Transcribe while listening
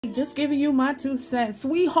Just giving you my 2 cents.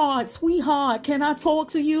 Sweetheart, can I talk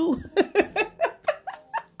to you?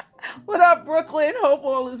 What up, Brooklyn? Hope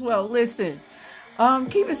all is well. Listen,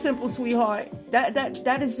 keep it simple, sweetheart.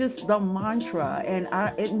 That is just the mantra, and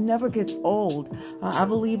it never gets old. I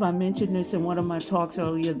believe I mentioned this in one of my talks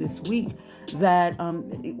earlier this week, that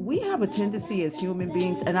we have a tendency as human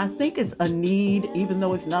beings, and I think it's a need, even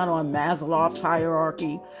though it's not on Maslow's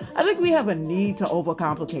hierarchy. I think we have a need to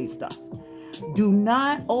overcomplicate stuff. Do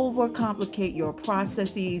not overcomplicate your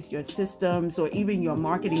processes, your systems, or even your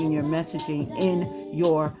marketing and your messaging in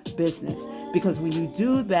your business. Because when you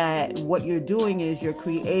do that, what you're doing is you're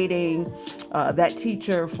creating that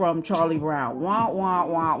teacher from Charlie Brown. Wah, wah,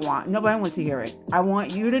 wah, wah. Nobody wants to hear it. I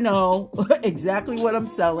want you to know exactly what I'm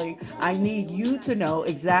selling. I need you to know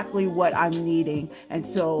exactly what I'm needing. And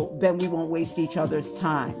so then we won't waste each other's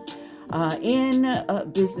time. In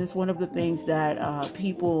business, one of the things that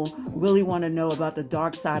people really want to know about the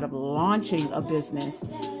dark side of launching a business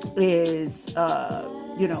is,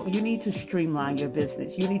 you need to streamline your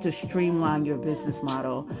business. You need to streamline your business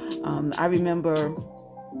model. I remember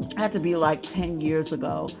it had to be like 10 years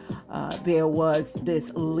ago. There was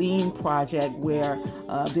this lean project where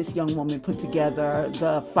this young woman put together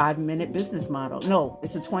the 5-minute business model. No,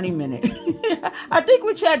 it's a 20-minute. I think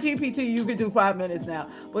with ChatGPT you can do 5 minutes now,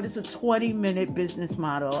 but it's a 20-minute business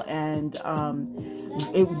model, and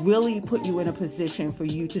it really put you in a position for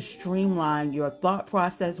you to streamline your thought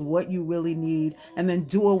process, what you really need, and then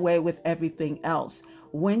do away with everything else.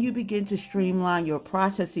 When you begin to streamline your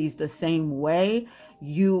processes the same way,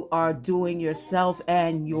 you are doing yourself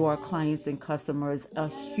and your clients and customers a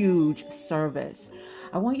huge service.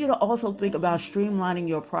 I want you to also think about streamlining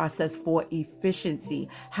your process for efficiency.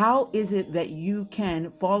 How is it that you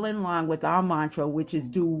can fall in line with our mantra, which is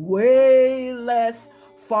do way less,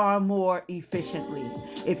 far more efficiently?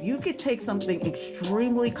 If you could take something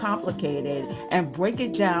extremely complicated and break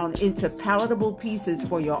it down into palatable pieces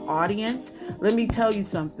for your audience, let me tell you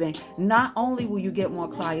something. Not only will you get more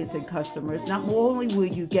clients and customers, not only will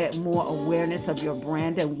you get more awareness of your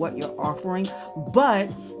brand and what you're offering,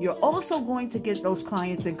 but you're also going to get those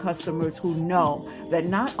clients and customers who know that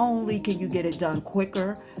not only can you get it done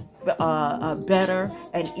quicker, better,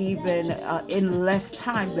 and even in less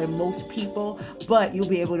time than most people, but you'll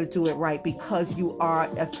be able to do it right because you are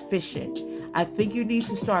efficient. I think you need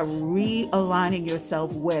to start realigning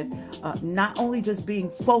yourself with not only just being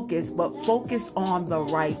focused, but focus on the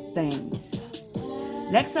right things.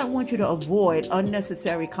 Next, I want you to avoid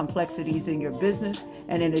unnecessary complexities in your business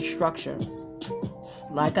and in its structure.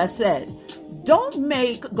 Like I said, don't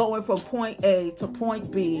make going from point A to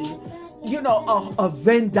point B a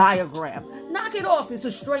Venn diagram. Knock it off. It's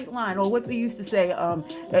a straight line. Or what they used to say, I'm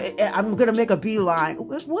going to make a beeline.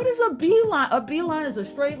 What is a beeline? A beeline is a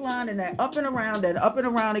straight line and then up and around and up and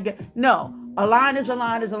around again. No, a line is a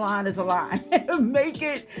line is a line is a line. Make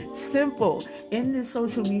it simple. In this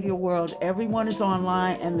social media world, everyone is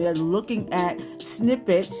online and they're looking at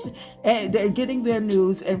snippets and they're getting their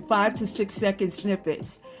news in 5 to 6 second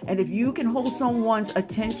snippets. And if you can hold someone's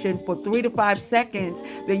attention for 3 to 5 seconds,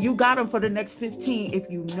 then you got them for the next 15 if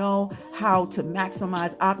you know how to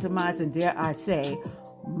maximize, optimize, and dare I say,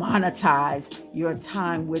 monetize your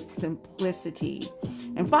time with simplicity.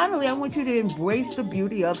 And finally, I want you to embrace the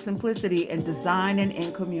beauty of simplicity in design and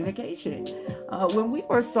in communication. When we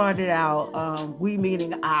first started out, we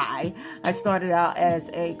meaning I started out as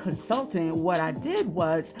a consultant. What I did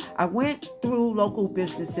was I went through local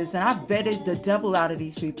businesses and I vetted the devil out of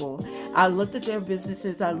these people. I looked at their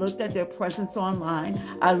businesses. I looked at their presence online.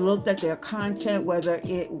 I looked at their content, whether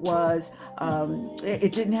it was,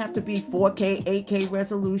 it didn't have to be 4K, 8K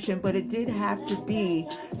resolution, but it did have to be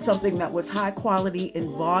something that was high quality in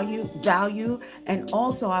value. And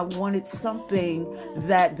also I wanted something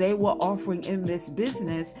that they were offering in this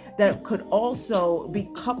business that could also be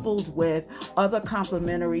coupled with other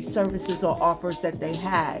complementary services or offers that they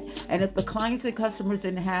had. And if the clients and customers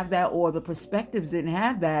didn't have that, or the perspectives didn't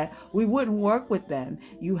have that, we wouldn't work with them.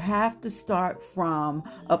 You have to start from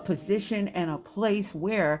a position and a place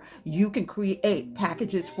where you can create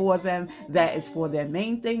packages for them that is for their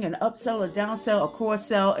main thing, an upsell, a downsell, a cross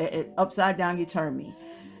sell, and upside down you turn me.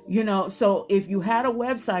 So if you had a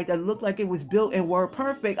website that looked like it was built in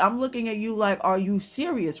WordPerfect, I'm looking at you like, are you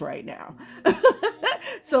serious right now?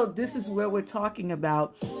 So this is where we're talking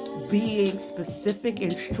about being specific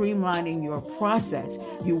and streamlining your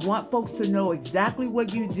process. You want folks to know exactly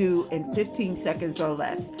what you do in 15 seconds or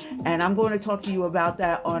less. And I'm going to talk to you about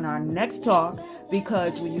that on our next talk,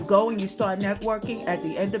 because when you go and you start networking, at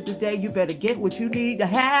the end of the day, you better get what you need to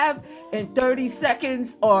have in 30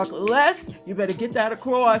 seconds or less. You better get that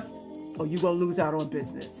across. or you're going to lose out on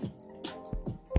business.